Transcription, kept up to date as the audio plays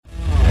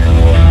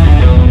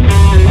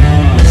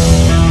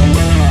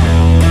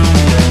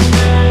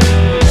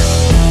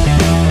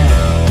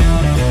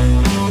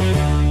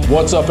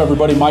What's up,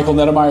 everybody? Michael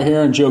Nettemeyer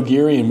here and Joe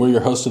Geary, and we're your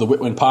hosts of the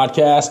WITWIN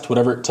podcast,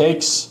 whatever it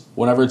takes,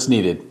 whenever it's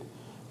needed.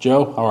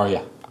 Joe, how are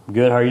you?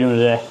 Good. How are you doing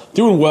today?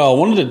 Doing well.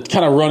 Wanted to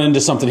kind of run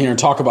into something here and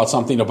talk about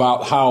something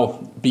about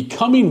how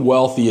becoming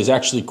wealthy is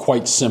actually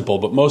quite simple,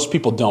 but most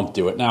people don't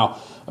do it. Now,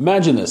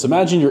 imagine this.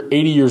 Imagine you're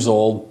 80 years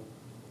old.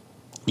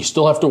 You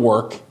still have to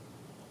work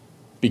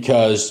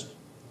because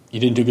you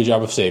didn't do a good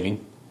job of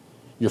saving.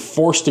 You're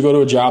forced to go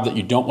to a job that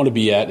you don't want to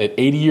be at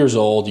 80 years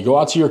old. You go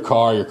out to your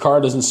car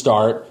doesn't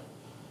start.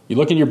 You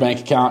look in your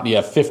bank account and you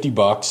have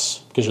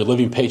 $50 because you're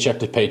living paycheck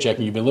to paycheck,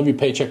 and you've been living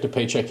paycheck to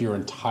paycheck your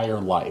entire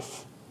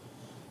life.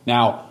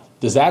 Now,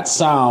 does that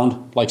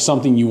sound like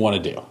something you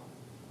want to do?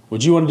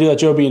 Would you want to do that,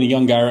 Joe, being a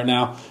young guy right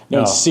now?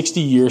 No.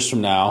 60 years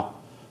from now,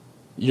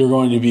 you're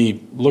going to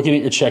be looking at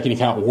your checking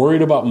account,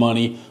 worried about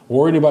money,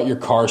 worried about your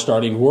car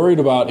starting, worried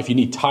about if you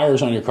need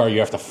tires on your car,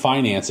 you have to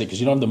finance it because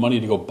you don't have the money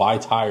to go buy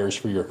tires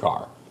for your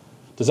car.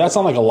 Does that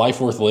sound like a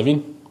life worth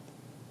living?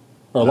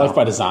 Or a life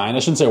by design? I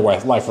shouldn't say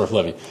life worth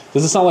living.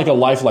 Does it sound like a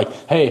life like,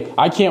 hey,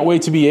 I can't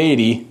wait to be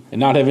 80 and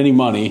not have any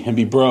money and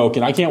be broke,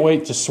 and I can't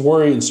wait to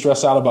worry and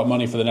stress out about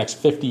money for the next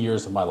 50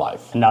 years of my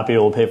life? And not be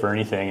able to pay for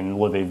anything and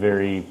live a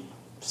very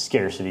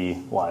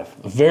scarcity life.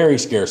 A very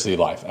scarcity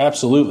life,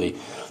 absolutely.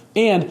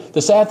 And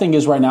the sad thing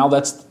is right now,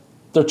 that's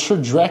the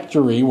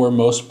trajectory where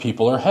most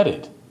people are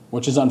headed,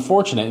 which is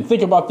unfortunate. And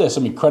think about this.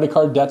 I mean, credit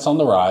card debt's on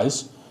the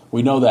rise.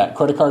 We know that.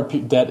 Credit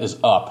card debt is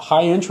up.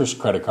 High interest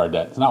credit card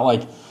debt. It's not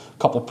like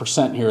couple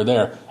percent here or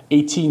there.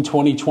 18,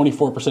 20,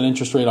 24%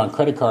 interest rate on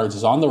credit cards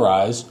is on the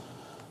rise.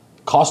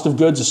 Cost of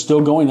goods is still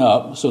going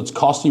up, so it's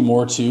costing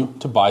more to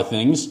buy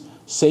things.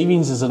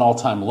 Savings is an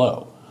all-time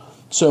low.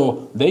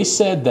 So they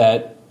said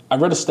that, I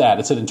read a stat,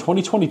 it said in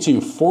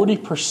 2022,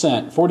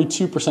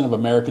 42% of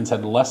Americans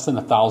had less than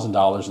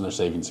 $1,000 in their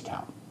savings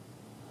account.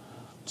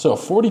 So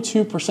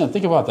 42%,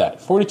 think about that,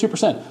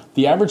 42%.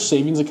 The average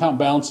savings account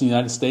balance in the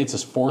United States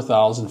is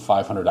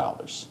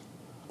 $4,500.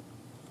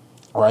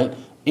 All right?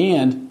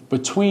 And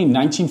between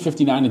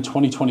 1959 and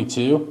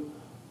 2022,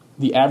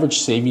 the average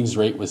savings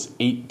rate was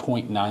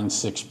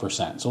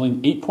 8.96%. So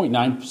only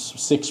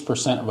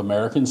 8.96% of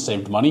Americans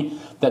saved money.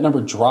 That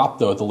number dropped,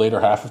 though, at the later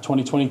half of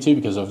 2022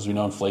 because, as we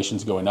know,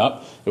 inflation's going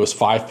up. It was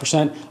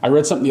 5%. I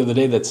read something the other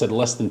day that said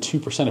less than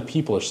 2% of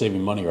people are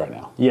saving money right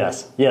now.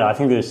 Yes. Yeah, I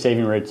think the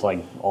saving rate's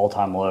like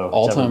all-time low.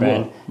 All-time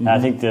low. Mm-hmm. And I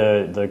think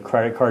the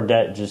credit card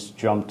debt just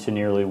jumped to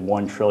nearly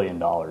 $1 trillion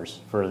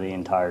for the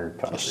entire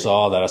country. I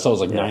saw that. I saw it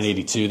was like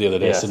 982 the other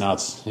day. Yes. So now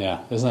it's,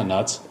 isn't that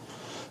nuts?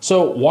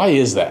 So why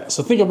is that?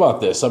 So think about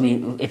this. I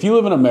mean, if you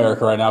live in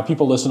America right now,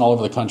 people listen all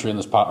over the country in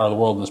this or the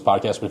world in this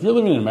podcast, but if you're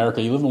living in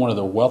America, you live in one of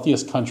the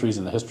wealthiest countries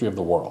in the history of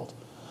the world.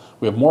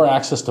 We have more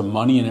access to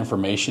money and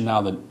information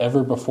now than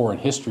ever before in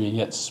history, and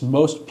yet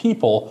most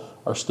people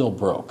are still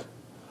broke.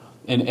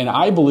 And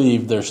I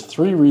believe there's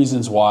 3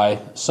 reasons why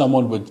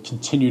someone would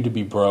continue to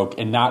be broke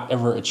and not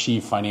ever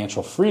achieve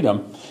financial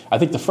freedom. I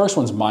think the first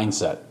one's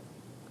mindset.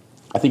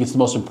 I think it's the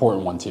most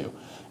important one too.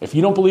 If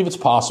you don't believe it's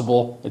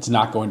possible, it's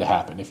not going to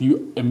happen. If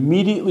you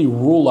immediately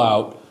rule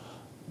out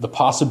the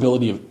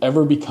possibility of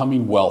ever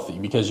becoming wealthy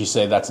because you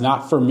say, that's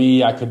not for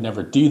me, I could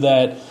never do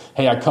that.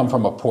 Hey, I come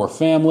from a poor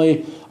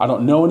family. I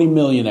don't know any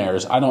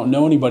millionaires. I don't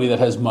know anybody that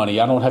has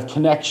money. I don't have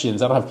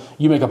connections.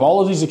 You make up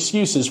all of these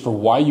excuses for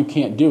why you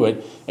can't do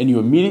it, and you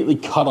immediately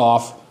cut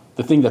off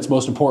the thing that's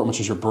most important, which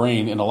is your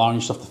brain, and allowing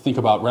yourself to think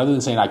about, rather than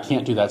saying, I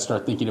can't do that,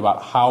 start thinking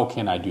about, how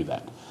can I do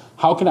that?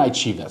 How can I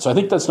achieve that? So I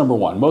think that's number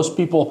one. Most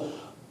people,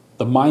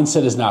 the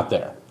mindset is not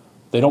there.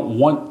 They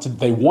want to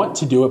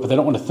do it, but they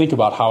don't want to think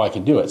about how I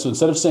can do it. So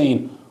instead of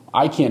saying,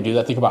 I can't do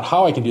that, think about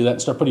how I can do that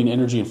and start putting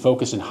energy and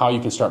focus in how you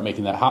can start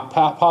making that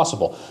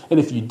possible. And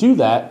if you do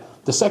that,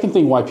 the second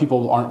thing why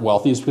people aren't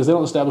wealthy is because they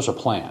don't establish a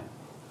plan.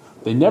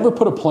 They never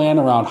put a plan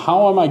around,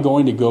 how am I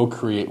going to go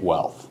create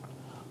wealth?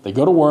 They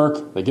go to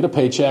work, they get a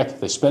paycheck,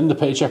 they spend the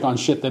paycheck on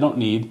shit they don't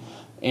need,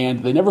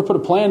 and they never put a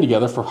plan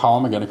together for how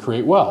am I going to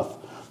create wealth.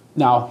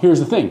 Now, here's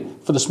the thing.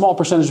 For the small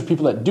percentage of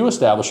people that do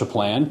establish a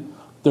plan,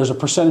 there's a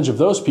percentage of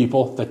those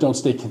people that don't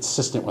stay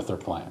consistent with their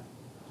plan.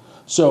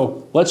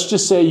 So let's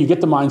just say you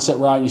get the mindset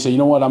right and you say, you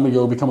know what, I'm going to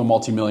go become a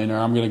multimillionaire.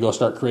 I'm going to go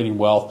start creating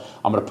wealth.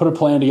 I'm going to put a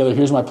plan together.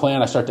 Here's my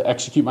plan. I start to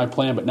execute my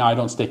plan, but now I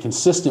don't stay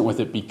consistent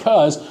with it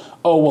because,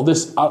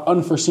 this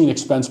unforeseen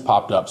expense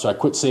popped up. So I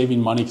quit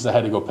saving money because I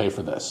had to go pay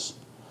for this.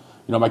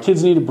 My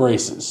kids needed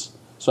braces.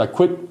 So I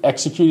quit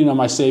executing on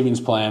my savings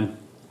plan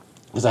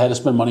because I had to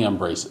spend money on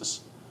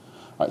braces.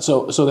 All right,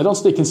 so they don't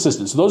stay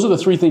consistent. So those are the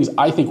 3 things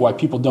I think why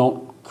people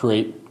don't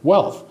create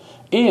wealth.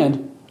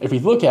 And if you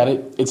look at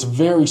it, it's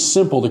very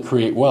simple to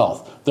create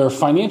wealth. There are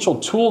financial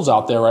tools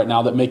out there right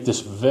now that make this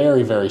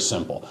very, very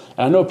simple.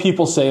 And I know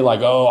people say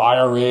like,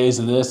 IRAs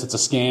and this, it's a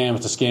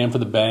scam for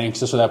the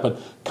banks, this or that,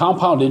 but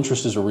compound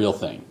interest is a real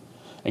thing.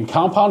 And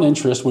compound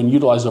interest, when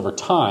utilized over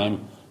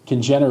time,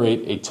 can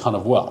generate a ton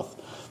of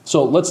wealth.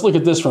 So let's look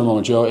at this for a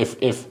moment, Joe.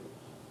 If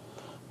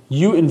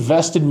you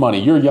invested money,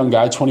 you're a young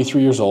guy,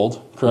 23 years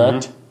old,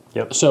 correct? Mm-hmm.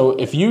 Yep. So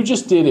if you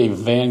just did a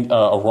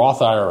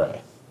Roth IRA,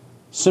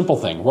 Simple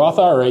thing. Roth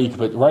IRA, you could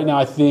put, right now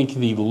I think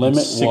the limit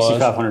was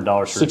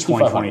 $6,500 for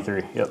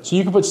 2023. Yep. So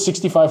you can put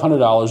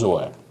 $6,500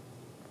 away.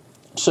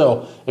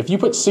 So if you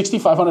put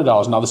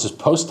 $6,500, now this is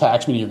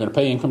post-tax, meaning you're going to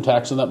pay income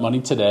tax on that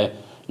money today.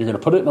 You're going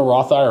to put it in a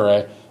Roth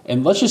IRA,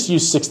 and let's just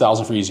use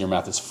 $6,000 for easier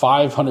math. It's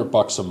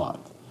 $500 a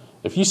month.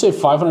 If you save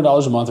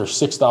 $500 a month or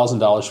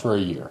 $6,000 for a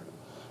year,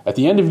 at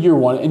the end of year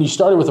one, and you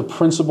started with a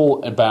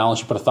principal balance,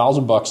 you put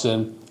 $1,000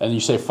 in, and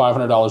you save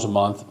 $500 a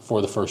month for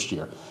the first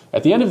year.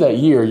 At the end of that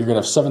year, you're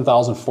going to have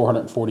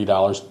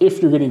 $7,440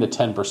 if you're getting a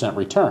 10%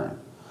 return.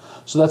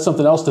 So that's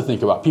something else to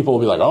think about. People will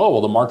be like, oh,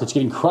 well, the market's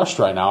getting crushed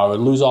right now. I would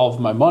lose all of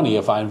my money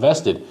if I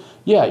invested.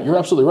 Yeah, you're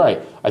absolutely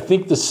right. I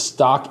think the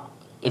stock,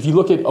 if you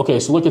look at, okay,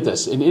 so look at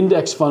this, an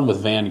index fund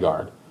with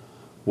Vanguard.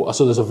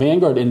 So there's a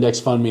Vanguard index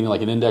fund, meaning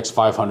like an index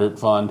 500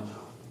 fund.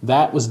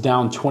 That was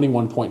down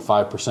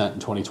 21.5% in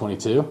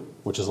 2022,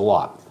 which is a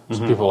lot.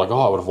 So people are like, oh,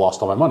 I would have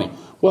lost all my money.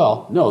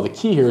 Well, no, the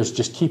key here is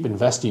just keep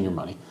investing your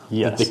money.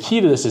 Yes. The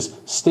key to this is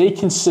stay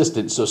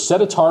consistent. So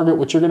set a target,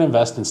 what you're going to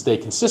invest, and stay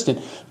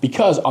consistent.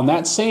 Because on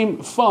that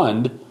same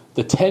fund,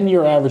 the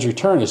 10-year average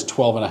return is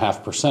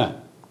 12.5%.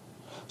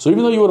 So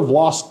even though you would have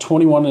lost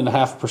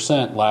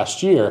 21.5%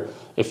 last year,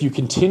 if you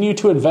continue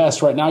to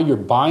invest, right now you're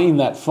buying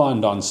that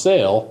fund on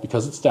sale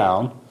because it's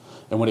down.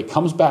 And when it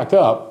comes back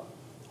up,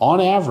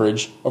 on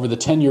average, over the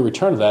 10-year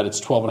return of that,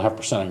 it's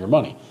 12.5% on your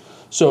money.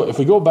 So if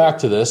we go back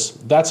to this,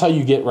 that's how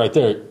you get right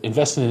there.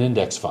 Invest in an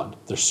index fund.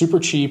 They're super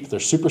cheap. They're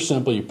super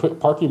simple. You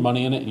park your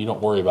money in it, and you don't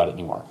worry about it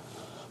anymore.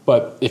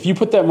 But if you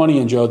put that money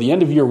in, Joe, the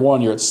end of year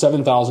one, you're at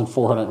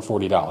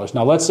 $7,440.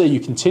 Now, let's say you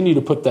continue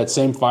to put that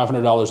same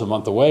 $500 a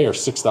month away or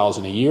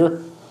 $6,000 a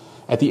year.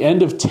 At the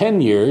end of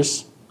 10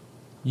 years,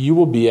 you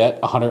will be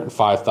at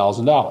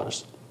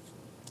 $105,000.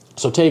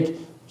 So take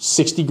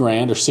 60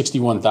 grand or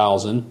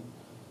 61,000,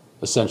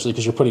 essentially,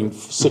 because you're putting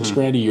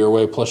 $6,000 a year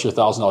away plus your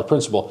 $1,000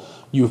 principal.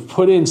 You've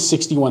put in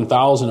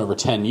 61,000 over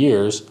 10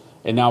 years,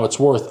 and now it's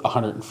worth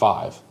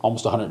 105,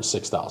 almost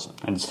 106,000.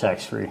 And it's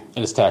tax-free. And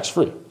it's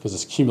tax-free because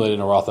it's accumulated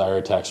in a Roth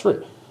IRA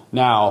tax-free.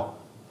 Now,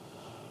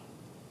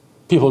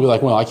 people will be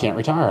like, well, I can't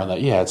retire on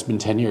that. Yeah, it's been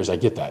 10 years. I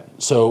get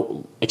that.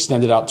 So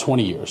extend it out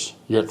 20 years.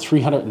 You're at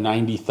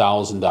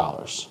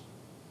 $390,000.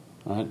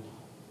 All right?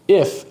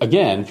 If,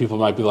 again, people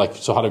might be like,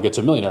 so how do I get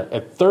to a millionaire?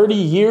 At 30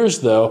 years,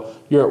 though,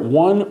 you're at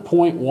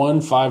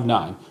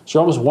 1.159. So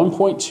you're almost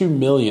 1.2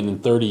 million in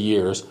 30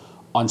 years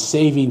on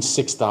saving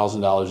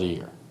 $6,000 a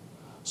year.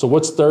 So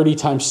what's 30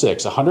 times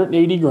 6?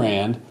 180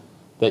 grand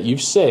that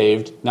you've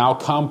saved now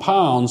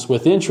compounds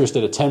with interest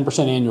at a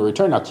 10% annual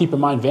return. Now, keep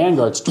in mind,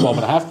 Vanguard's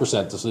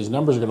 12.5%, so these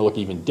numbers are going to look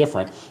even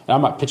different. And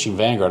I'm not pitching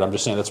Vanguard. I'm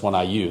just saying that's one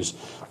I use.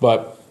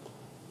 But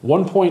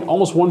almost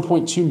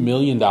 $1.2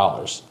 million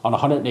on a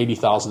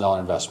 $180,000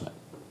 investment,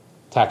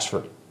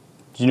 tax-free.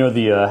 Do you know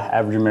the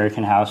average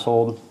American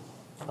household,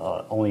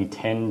 only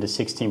 10 to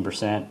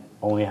 16%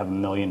 only have $1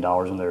 million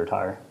when they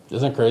retire?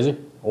 Isn't that crazy?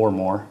 Or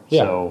more.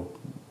 Yeah. So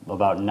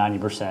about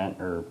 90%,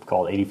 or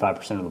call it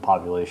 85% of the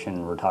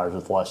population retires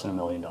with less than $1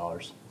 million.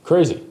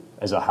 Crazy.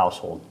 As a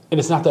household.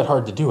 And it's not that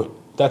hard to do it.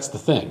 That's the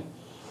thing.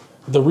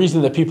 The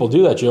reason that people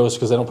do that, Joe, is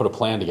because they don't put a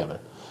plan together.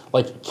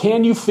 Like,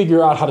 can you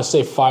figure out how to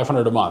save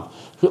 $500 a month?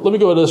 Let me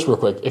go to this real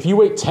quick. If you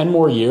wait 10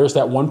 more years,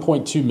 that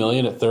 $1.2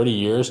 million at 30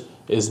 years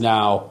is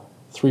now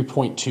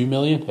 $3.2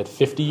 million. At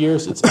 50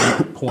 years, it's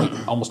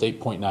almost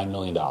 $8.9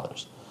 million.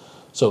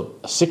 So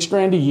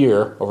 $6,000 a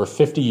year over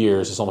 50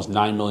 years is almost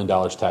 $9 million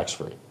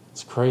tax-free.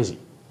 It's crazy.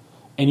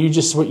 And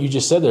what you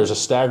just said, there's a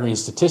staggering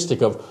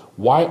statistic of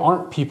why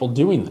aren't people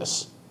doing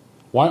this?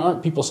 Why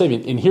aren't people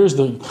saving? And here's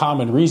the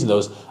common reason, though,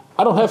 is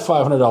I don't have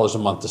 $500 a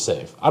month to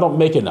save. I don't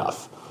make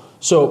enough.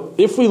 So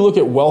if we look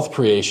at wealth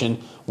creation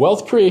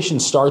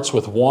starts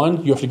with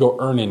one, you have to go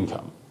earn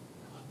income.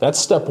 That's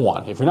step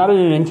one. If you're not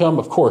earning income,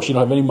 of course, you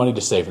don't have any money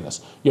to save in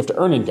this. You have to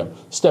earn income.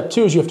 Step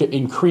two is you have to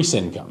increase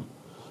income.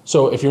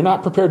 So if you're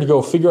not prepared to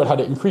go figure out how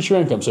to increase your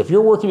income, so if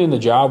you're working in a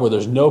job where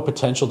there's no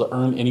potential to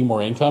earn any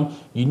more income,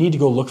 you need to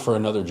go look for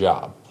another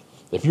job.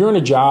 If you're in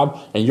a job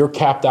and you're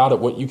capped out at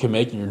what you can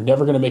make, and you're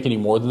never going to make any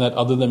more than that,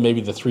 other than maybe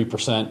the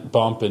 3%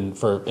 bump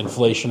for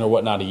inflation or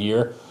whatnot a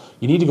year,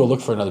 you need to go look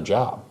for another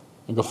job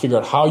and go figure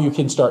out how you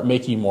can start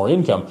making more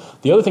income.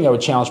 The other thing I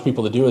would challenge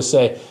people to do is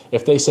say,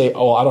 if they say,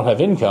 oh, I don't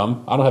have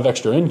income, I don't have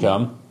extra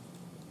income,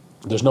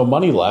 there's no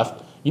money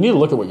left, you need to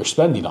look at what you're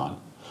spending on.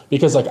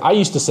 Because like I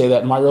used to say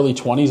that in my early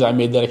 20s, I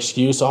made that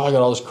excuse, oh, I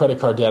got all this credit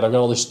card debt, I've got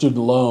all these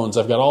student loans,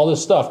 I've got all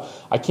this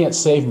stuff, I can't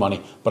save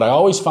money. But I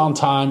always found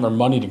time or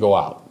money to go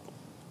out.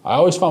 I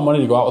always found money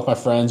to go out with my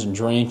friends and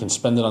drink and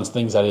spend it on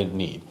things I didn't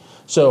need.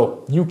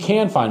 So you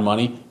can find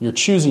money, you're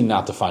choosing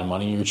not to find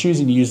money, you're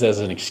choosing to use it as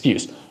an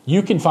excuse.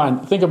 You can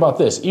think about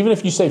this, even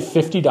if you save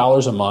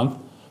 $50 a month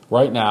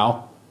right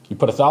now, you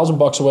put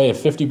 $1,000 away at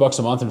 $50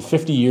 a month, in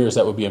 50 years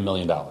that would be $1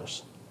 million.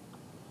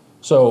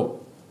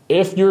 So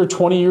if you're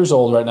 20 years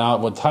old right now,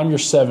 by the time you're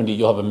 70,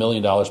 you'll have $1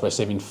 million by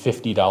saving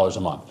 $50 a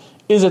month.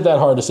 Is it that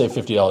hard to save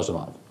 $50 a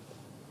month?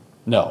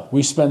 No.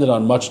 We spend it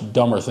on much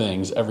dumber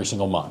things every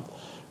single month.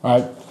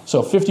 All right?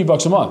 So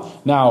 $50 a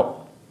month.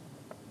 Now,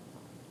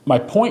 my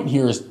point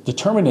here is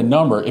determine a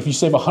number. If you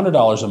save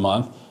 $100 a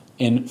month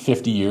in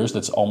 50 years,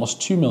 that's almost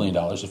 $2 million.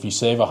 If you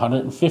save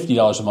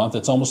 $150 a month,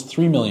 that's almost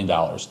 $3 million.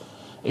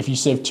 If you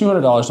save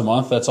 $200 a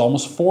month, that's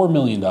almost $4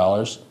 million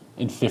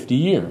in 50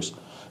 years.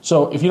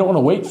 So if you don't want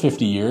to wait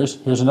 50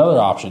 years, here's another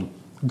option.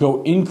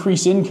 Go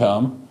increase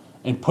income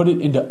and put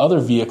it into other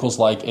vehicles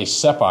like a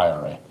SEP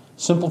IRA,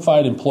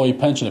 simplified employee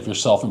pension if you're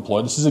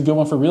self-employed. This is a good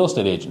one for real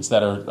estate agents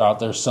that are out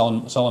there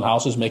selling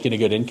houses, making a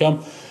good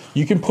income.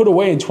 You can put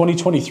away in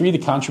 2023, the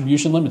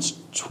contribution limit's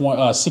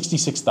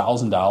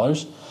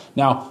 $66,000.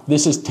 Now,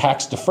 this is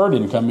tax-deferred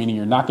income, meaning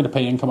you're not going to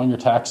pay income on your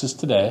taxes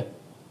today,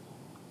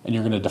 and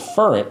you're going to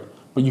defer it,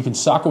 but you can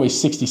sock away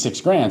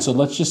 66 grand. So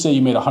let's just say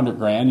you made 100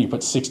 grand, you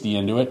put 60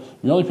 into it,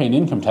 you're only paying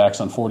income tax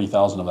on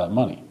 40,000 of that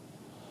money.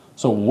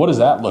 So what does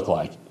that look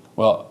like?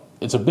 Well,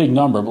 it's a big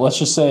number, but let's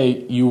just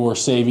say you were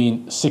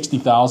saving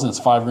 60,000, it's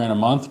 5 grand a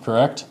month,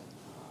 correct?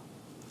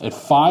 At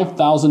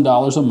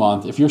 $5,000 a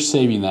month, if you're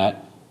saving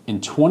that, in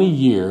 20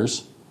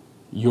 years,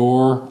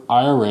 your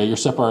IRA, your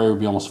SEP IRA would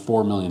be almost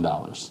 $4 million.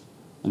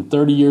 In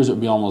 30 years, it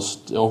would be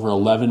almost over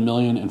 11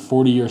 million. In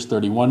 40 years,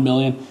 31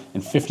 million.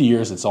 In 50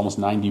 years, it's almost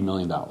 $90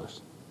 million.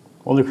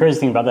 Well, the crazy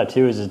thing about that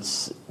too is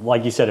it's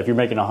like you said, if you're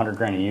making 100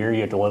 grand a year,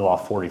 you have to live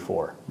off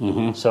 44.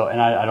 Mm-hmm. So,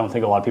 and I don't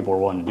think a lot of people are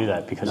willing to do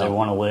that because they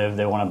want to live,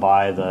 they want to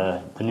buy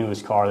the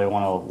newest car, they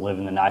want to live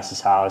in the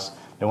nicest house,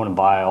 they want to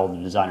buy all the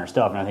designer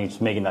stuff. And I think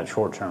it's making that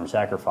short-term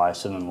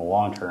sacrifice, and in the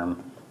long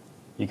term,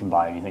 you can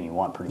buy anything you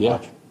want pretty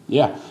much.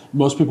 Yeah,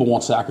 most people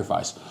won't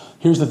sacrifice.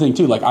 Here's the thing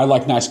too, like I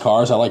like nice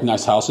cars, I like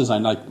nice houses, I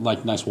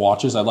like nice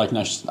watches, I like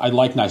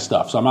nice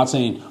stuff. So I'm not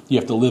saying you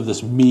have to live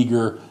this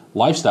meager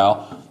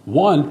lifestyle.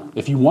 One,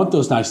 if you want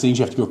those nice things,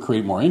 you have to go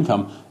create more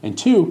income. And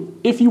two,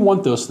 if you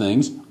want those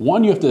things,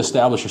 one, you have to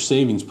establish your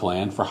savings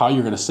plan for how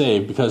you're going to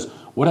save, because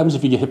what happens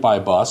if you get hit by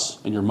a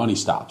bus and your money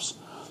stops?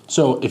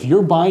 So if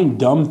you're buying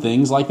dumb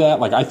things like that,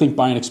 like I think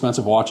buying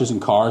expensive watches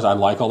and cars, I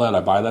like all that, I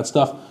buy that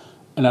stuff,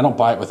 and I don't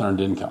buy it with earned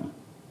income.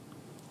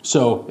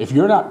 So if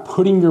you're not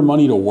putting your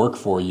money to work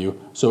for you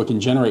so it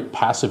can generate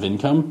passive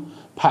income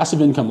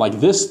like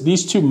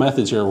these two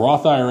methods here, a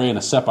Roth IRA and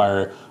a SEP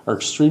IRA, are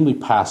extremely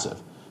passive.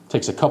 It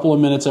takes a couple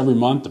of minutes every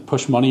month to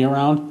push money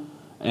around,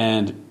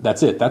 and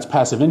that's it. That's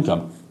passive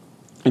income.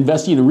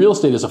 Investing in real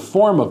estate is a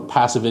form of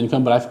passive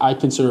income, but I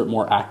consider it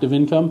more active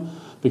income,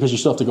 because you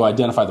still have to go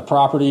identify the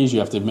properties. You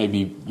have to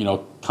maybe,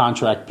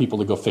 contract people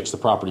to go fix the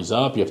properties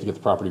up. You have to get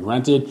the property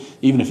rented.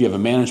 Even if you have a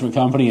management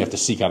company, you have to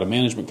seek out a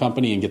management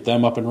company and get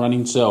them up and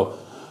running. So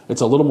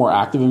it's a little more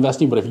active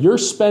investing. But if you're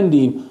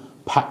spending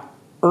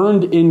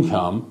earned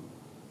income,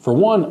 for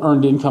one,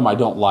 earned income I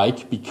don't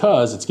like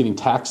because it's getting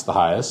taxed the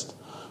highest.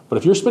 But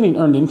if you're spending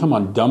earned income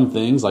on dumb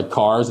things like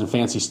cars and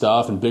fancy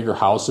stuff and bigger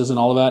houses and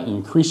all of that, and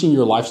increasing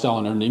your lifestyle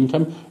and earned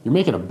income, you're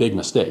making a big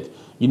mistake.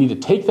 You need to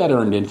take that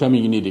earned income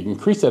and you need to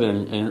increase that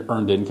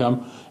earned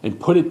income and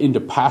put it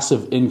into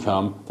passive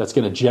income that's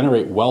going to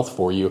generate wealth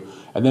for you.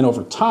 And then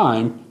over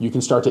time, you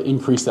can start to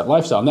increase that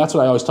lifestyle. And that's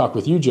what I always talk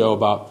with you, Joe,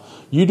 about.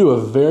 You do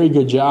a very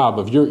good job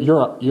of,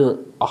 you're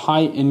a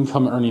high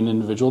income earning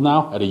individual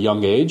now at a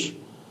young age,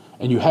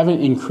 and you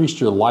haven't increased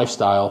your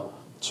lifestyle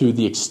to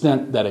the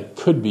extent that it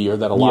could be, or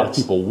that a lot of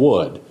people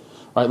would.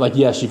 Right? Like,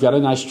 yes, you've got a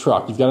nice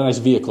truck, you've got a nice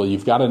vehicle,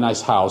 you've got a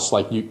nice house.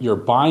 Like you're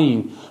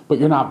buying, but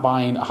you're not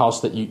buying a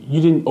house that you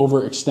didn't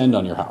overextend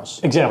on your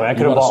house. Exactly. I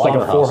could have bought like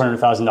a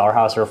 $400,000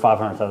 house or a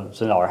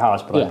 $500,000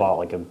 house, but I bought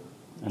like in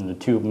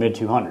the mid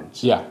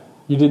 200s. Yeah,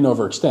 you didn't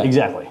overextend.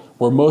 Exactly.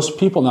 Where most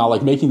people now,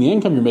 like making the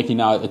income you're making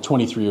now at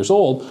 23 years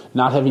old,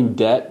 not having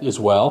debt as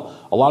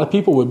well, a lot of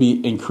people would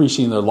be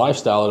increasing their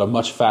lifestyle at a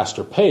much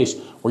faster pace,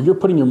 where you're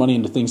putting your money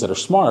into things that are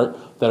smart,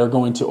 that are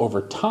going to,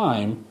 over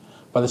time,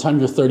 by the time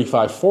you're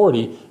 35,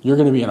 40, you're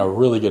going to be in a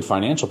really good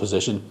financial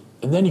position,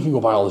 and then you can go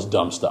buy all this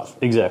dumb stuff.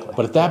 Exactly.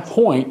 But at that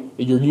point,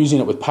 you're using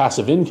it with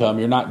passive income.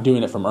 You're not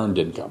doing it from earned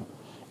income.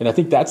 And I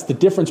think that's the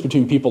difference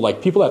between people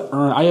that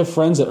earn. I have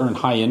friends that earn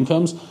high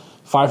incomes.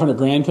 500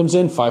 grand comes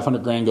in,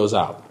 500 grand goes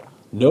out.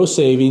 No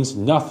savings,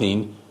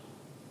 nothing,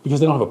 because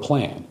they don't have a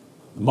plan.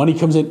 Money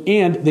comes in,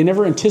 and they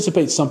never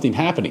anticipate something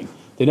happening.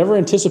 They never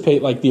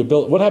anticipate like the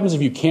ability. What happens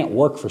if you can't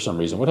work for some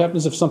reason? What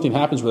happens if something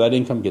happens where that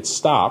income gets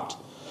stopped?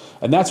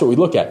 And that's what we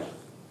look at.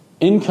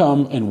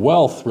 Income and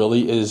wealth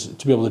really is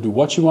to be able to do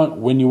what you want,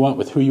 when you want,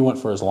 with who you want,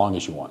 for as long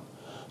as you want.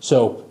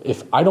 So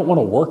if I don't want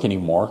to work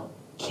anymore,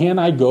 can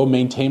I go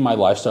maintain my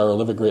lifestyle or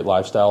live a great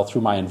lifestyle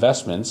through my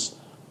investments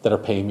that are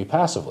paying me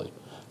passively?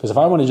 Because if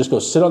I want to just go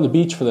sit on the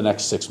beach for the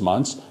next 6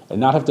 months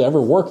and not have to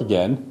ever work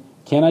again,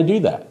 can I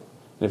do that?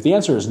 And if the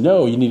answer is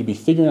no, you need to be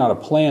figuring out a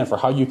plan for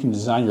how you can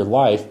design your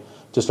life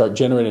to start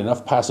generating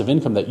enough passive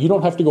income that you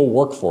don't have to go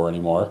work for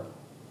anymore,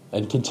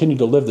 and continue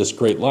to live this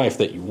great life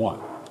that you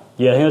want.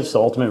 Yeah, I think that's the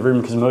ultimate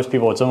dream, because most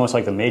people, it's almost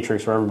like the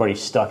Matrix, where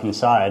everybody's stuck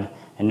inside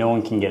and no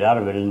one can get out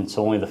of it, and it's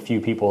only the few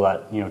people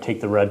that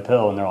take the red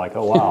pill and they're like,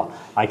 oh wow,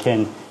 I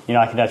can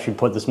actually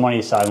put this money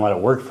aside and let it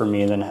work for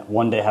me, and then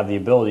one day have the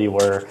ability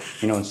where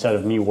instead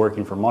of me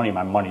working for money,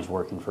 my money's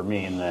working for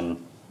me, and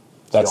then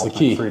That's the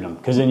key. Freedom,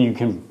 because then you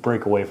can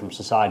break away from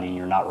society, and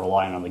you're not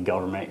relying on the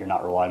government. You're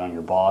not relying on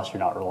your boss. You're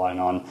not relying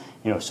on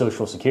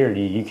Social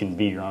Security. You can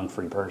be your own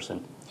free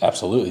person.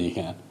 Absolutely, you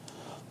can.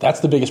 That's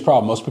the biggest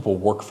problem. Most people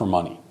work for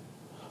money.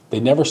 They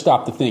never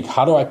stop to think,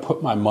 how do I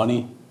put my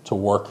money to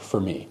work for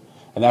me?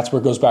 And that's where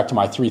it goes back to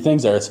my three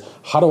things there. It's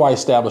how do I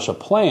establish a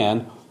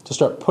plan to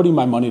start putting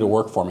my money to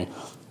work for me?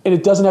 And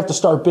it doesn't have to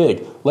start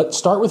big. Let's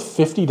start with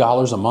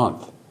 $50 a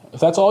month. If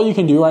that's all you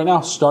can do right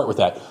now, start with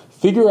that.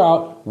 Figure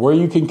out where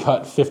you can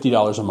cut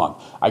 $50 a month.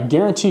 I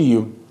guarantee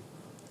you,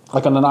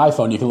 like on an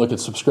iPhone, you can look at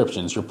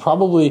subscriptions. You're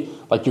probably,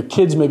 like your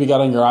kids maybe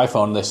got on your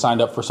iPhone and they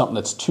signed up for something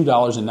that's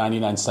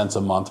 $2.99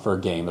 a month for a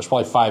game. There's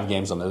probably 5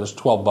 games on there. There's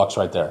 $12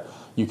 right there.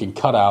 You can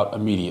cut out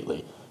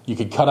immediately. You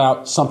can cut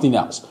out something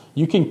else.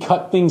 You can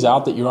cut things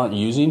out that you aren't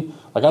using.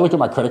 Like I look at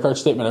my credit card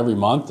statement every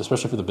month,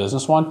 especially for the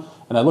business one,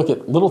 and I look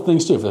at little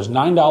things too. If there's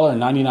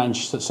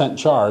 $9.99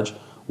 charge,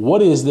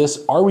 what is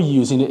this? Are we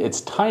using it? It's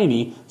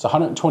tiny. It's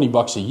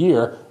 $120 a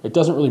year. It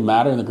doesn't really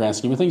matter in the grand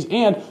scheme of things.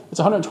 And it's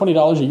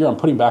 $120 a year I'm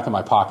putting back in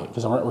my pocket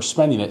because we're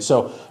spending it.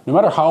 So no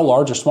matter how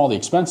large or small the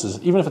expense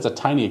is, even if it's a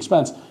tiny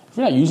expense, if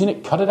you're not using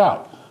it, cut it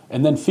out.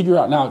 And then figure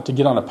out now to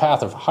get on a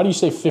path of how do you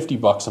save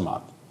 $50 a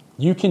month?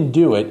 You can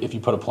do it if you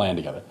put a plan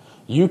together.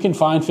 You can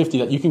find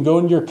 $50. You can go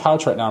into your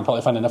couch right now and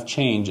probably find enough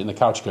change in the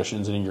couch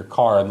cushions and in your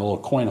car and the little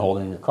coin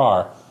holder in your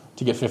car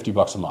to get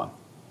 $50 a month.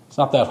 It's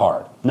not that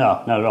hard.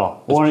 No, not at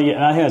all. Well,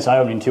 and I think that's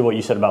eye-opening too, what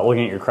you said about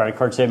looking at your credit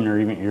card statement or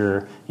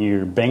even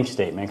your bank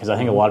statement, because I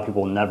think a lot of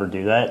people never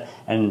do that.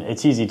 And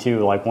it's easy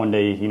too, like one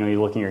day,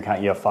 you look in your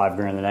account, you have $5,000,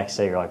 the next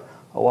day you're like,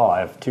 oh wow,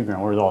 I have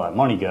 $2,000, where does all that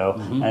money go?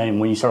 Mm-hmm. And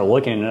when you start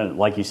looking at it,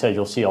 like you said,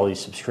 you'll see all these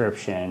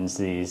subscriptions,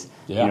 these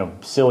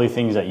silly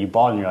things that you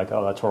bought, and you're like,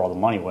 oh, that's where all the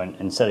money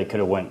went. Instead, it could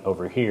have went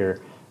over here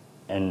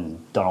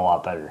and done a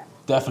lot better.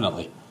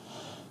 Definitely.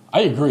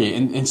 I agree,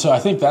 and so I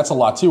think that's a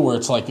lot too, where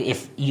it's like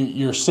if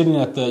you're sitting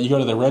you go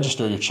to the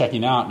register, you're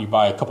checking out, and you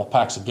buy a couple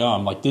packs of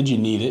gum, like did you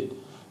need it?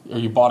 Or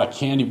you bought a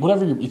candy,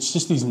 whatever, it's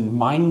just these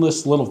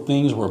mindless little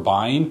things we're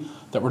buying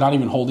that we're not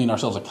even holding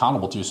ourselves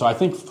accountable to. So I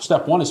think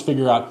step one is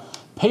figure out,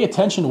 pay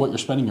attention to what you're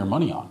spending your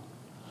money on.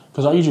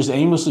 Because are you just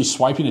aimlessly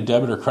swiping a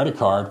debit or credit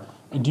card,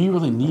 and do you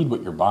really need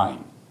what you're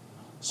buying?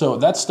 So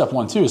that's step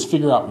one too, is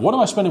figure out what am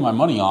I spending my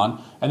money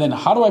on, and then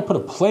how do I put a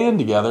plan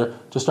together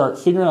to start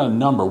figuring out a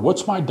number.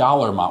 What's my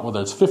dollar amount, whether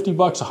it's $50,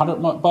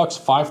 $100,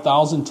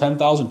 $5,000, $10,000,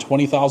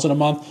 $20,000 a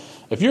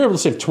month. If you're able to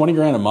save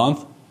 $20,000 a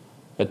month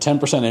at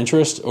 10%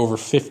 interest over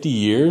 50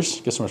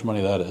 years, guess how much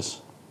money that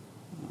is?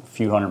 A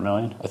few $100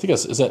 million. I think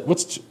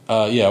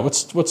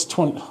what's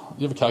 20? Do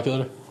you have a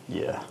calculator?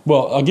 Yeah.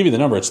 Well, I'll give you the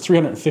number. It's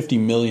 $350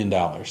 million.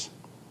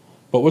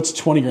 But what's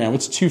 $20,000?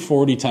 What's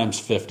 240 times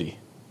 50?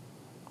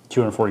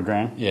 240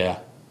 grand? Yeah.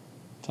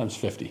 Times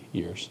 50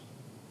 years.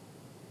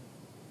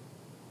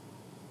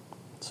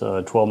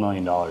 So $12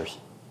 million.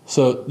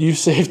 So you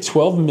save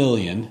 $12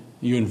 million,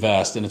 you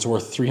invest, and it's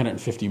worth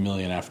 $350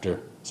 million after.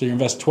 So you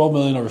invest $12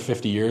 million over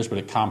 50 years, but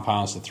it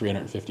compounds to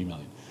 $350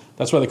 million.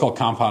 That's why they call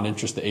compound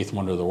interest the eighth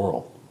wonder of the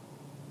world.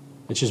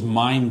 It's just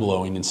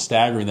mind-blowing and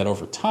staggering that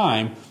over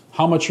time,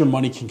 how much your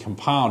money can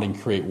compound and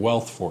create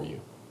wealth for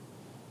you.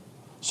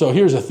 So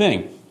here's the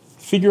thing.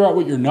 Figure out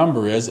what your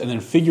number is, and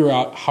then figure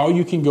out how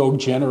you can go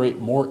generate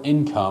more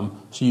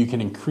income so you can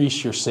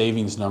increase your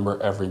savings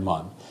number every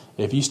month.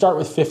 If you start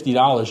with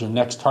 $50, your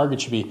next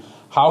target should be,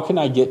 how can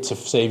I get to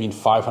saving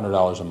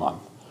 $500 a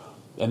month?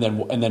 And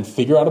then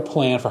figure out a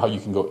plan for how you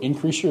can go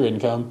increase your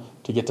income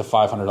to get to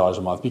 $500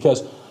 a month.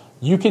 Because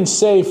you can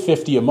save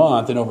 $50 a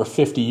month and over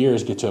 50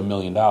 years get to $1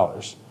 million.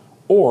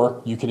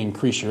 Or you can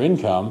increase your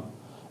income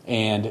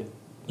and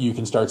you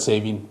can start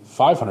saving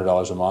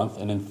 $500 a month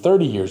and in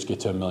 30 years get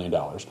to $1 million.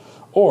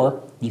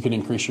 Or you can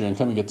increase your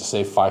income and get to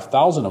save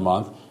 $5,000 a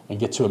month and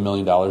get to $1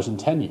 million in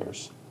 10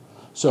 years.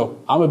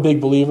 So I'm a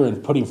big believer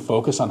in putting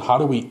focus on how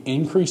do we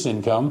increase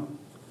income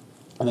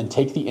and then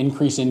take the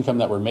increased income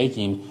that we're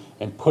making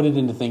and put it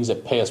into things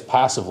that pay us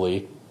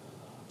passively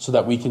so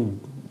that we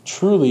can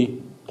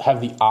truly have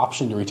the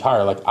option to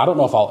retire. Like, I don't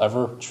know if I'll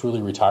ever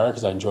truly retire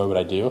because I enjoy what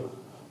I do,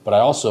 but I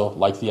also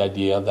like the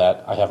idea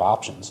that I have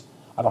options.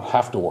 I don't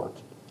have to work.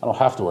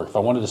 If I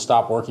wanted to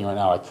stop working right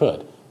now, I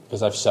could,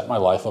 because I've set my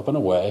life up in a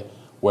way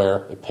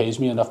where it pays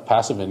me enough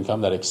passive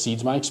income that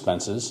exceeds my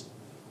expenses,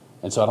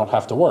 and so I don't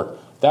have to work.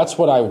 That's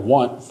what I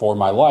want for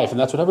my life, and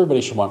that's what everybody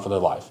should want for their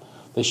life.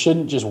 They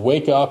shouldn't just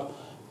wake up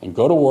and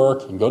go to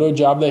work and go to a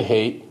job they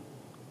hate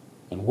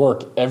and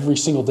work every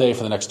single day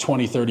for the next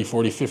 20, 30,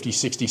 40, 50,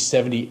 60,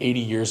 70, 80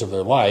 years of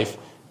their life,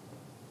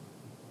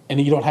 and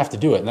you don't have to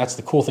do it. And that's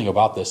the cool thing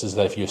about this, is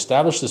that if you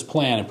establish this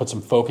plan and put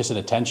some focus and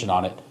attention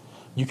on it,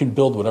 you can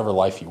build whatever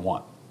life you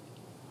want.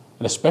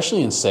 And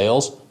especially in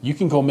sales, you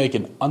can go make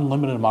an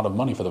unlimited amount of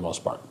money for the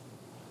most part.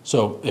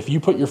 So if you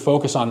put your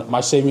focus on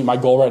my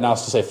goal right now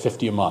is to save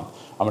 $50 a month.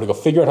 I'm going to go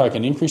figure out how I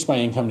can increase my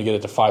income to get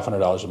it to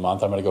 $500 a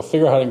month. I'm going to go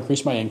figure out how to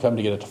increase my income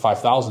to get it to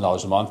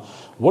 $5,000 a month.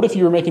 What if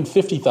you were making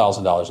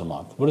 $50,000 a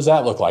month? What does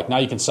that look like? Now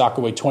you can sock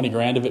away 20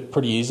 grand of it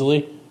pretty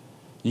easily.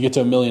 You get to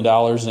 $1 million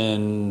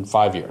in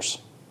 5 years.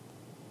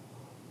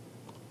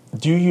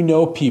 Do you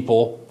know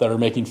people that are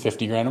making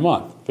 50 grand a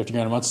month? 50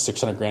 grand a month is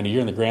 600 grand a year.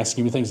 In the grand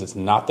scheme of things, it's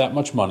not that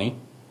much money.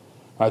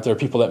 Right? There are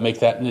people that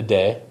make that in a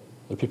day.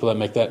 There are people that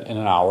make that in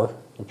an hour.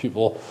 There are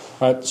people,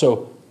 right?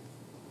 So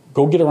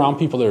go get around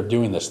people that are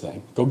doing this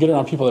thing. Go get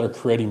around people that are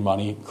creating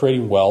money,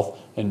 creating wealth,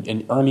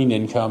 and earning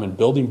income and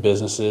building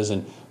businesses,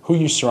 and who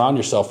you surround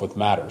yourself with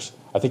matters.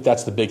 I think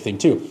that's the big thing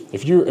too.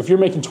 If you're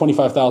making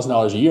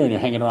 $25,000 a year and you're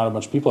hanging around a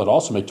bunch of people that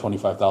also make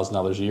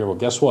 $25,000 a year, well,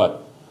 guess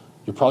what?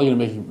 You're probably going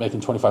to be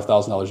making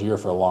 $25,000 a year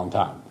for a long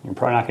time. You're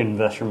probably not going to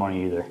invest your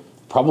money either.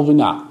 Probably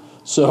not.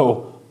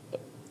 So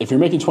if you're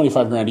making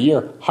 25 grand a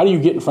year, how do you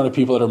get in front of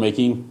people that are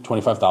making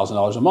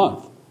 $25,000 a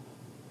month?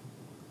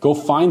 Go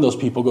find those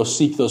people, go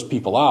seek those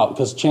people out,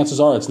 because chances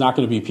are it's not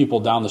going to be people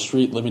down the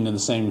street living in the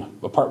same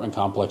apartment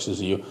complex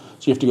as you.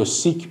 So you have to go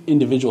seek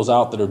individuals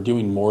out that are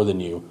doing more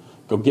than you.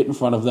 Go get in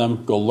front of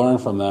them, go learn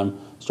from them,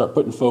 start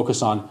putting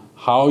focus on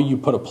how you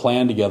put a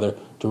plan together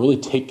to really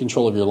take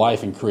control of your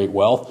life and create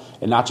wealth,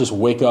 and not just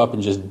wake up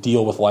and just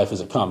deal with life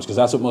as it comes, because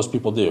that's what most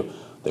people do.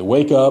 They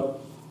wake up,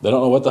 they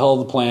don't know what the hell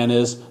the plan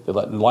is, they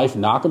let life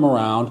knock them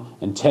around,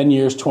 and 10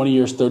 years, 20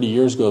 years, 30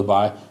 years go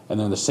by, and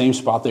they're in the same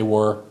spot they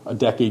were a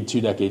decade,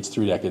 2 decades,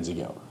 3 decades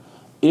ago.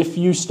 If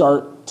you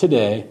start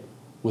today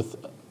with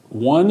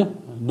one,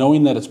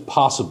 knowing that it's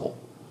possible,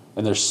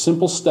 and there's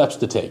simple steps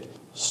to take.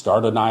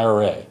 Start an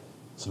IRA.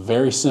 It's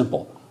very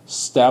simple.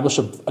 Establish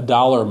a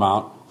dollar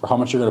amount for how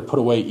much you're going to put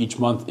away each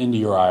month into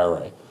your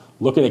IRA.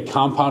 Look at a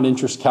compound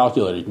interest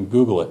calculator. You can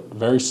Google it.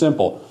 Very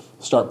simple.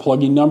 Start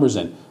plugging numbers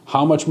in.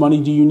 How much money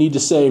do you need to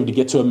save to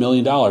get to $1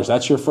 million?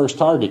 That's your first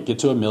target. Get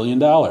to $1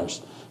 million.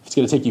 If it's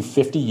going to take you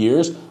 50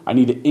 years, I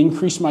need to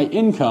increase my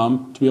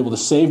income to be able to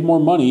save more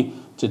money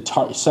to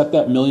set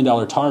that $1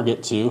 million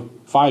target to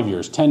 5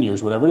 years, 10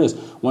 years, whatever it is.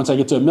 Once I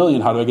get to $1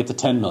 million, how do I get to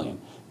 10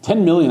 million?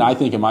 10 million, I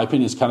think, in my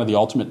opinion, is kind of the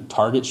ultimate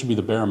target, should be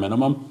the bare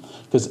minimum,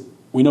 because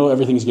we know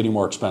everything's getting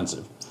more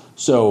expensive.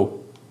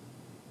 So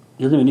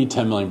you're going to need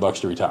 $10 million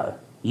to retire.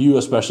 You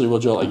especially, will,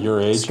 Joe, at your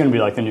age. It's going to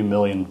be like the new $1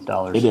 million.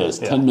 It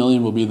is. Yeah. 10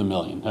 million will be the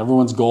million.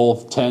 Everyone's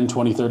goal 10,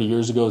 20, 30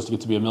 years ago is to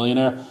get to be a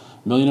millionaire.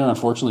 Millionaire,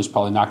 unfortunately, is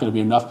probably not going to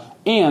be enough.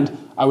 And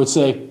I would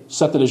say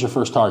set that as your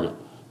first target.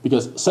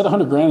 Because set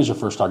 100 grand as your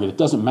first target. It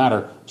doesn't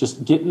matter.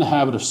 Just get in the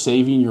habit of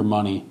saving your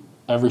money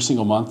every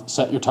single month.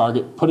 Set your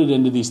target. Put it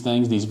into these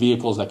things, these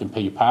vehicles that can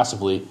pay you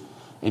passively.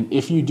 And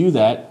if you do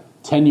that,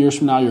 10 years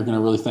from now, you're going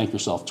to really thank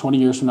yourself. 20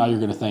 years from now, you're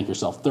going to thank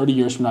yourself. 30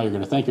 years from now, you're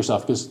going to thank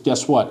yourself, because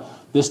guess what?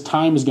 This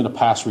time is going to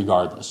pass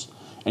regardless.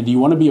 And do you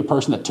want to be a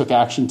person that took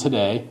action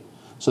today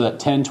so that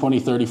 10, 20,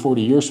 30,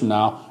 40 years from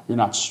now, you're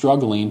not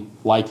struggling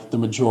like the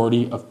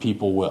majority of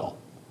people will?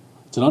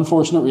 It's an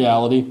unfortunate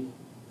reality.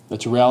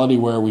 It's a reality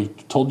where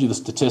we've told you the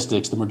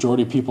statistics. The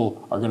majority of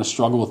people are going to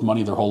struggle with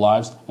money their whole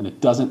lives, and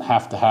it doesn't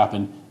have to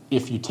happen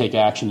if you take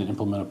action and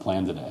implement a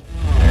plan today.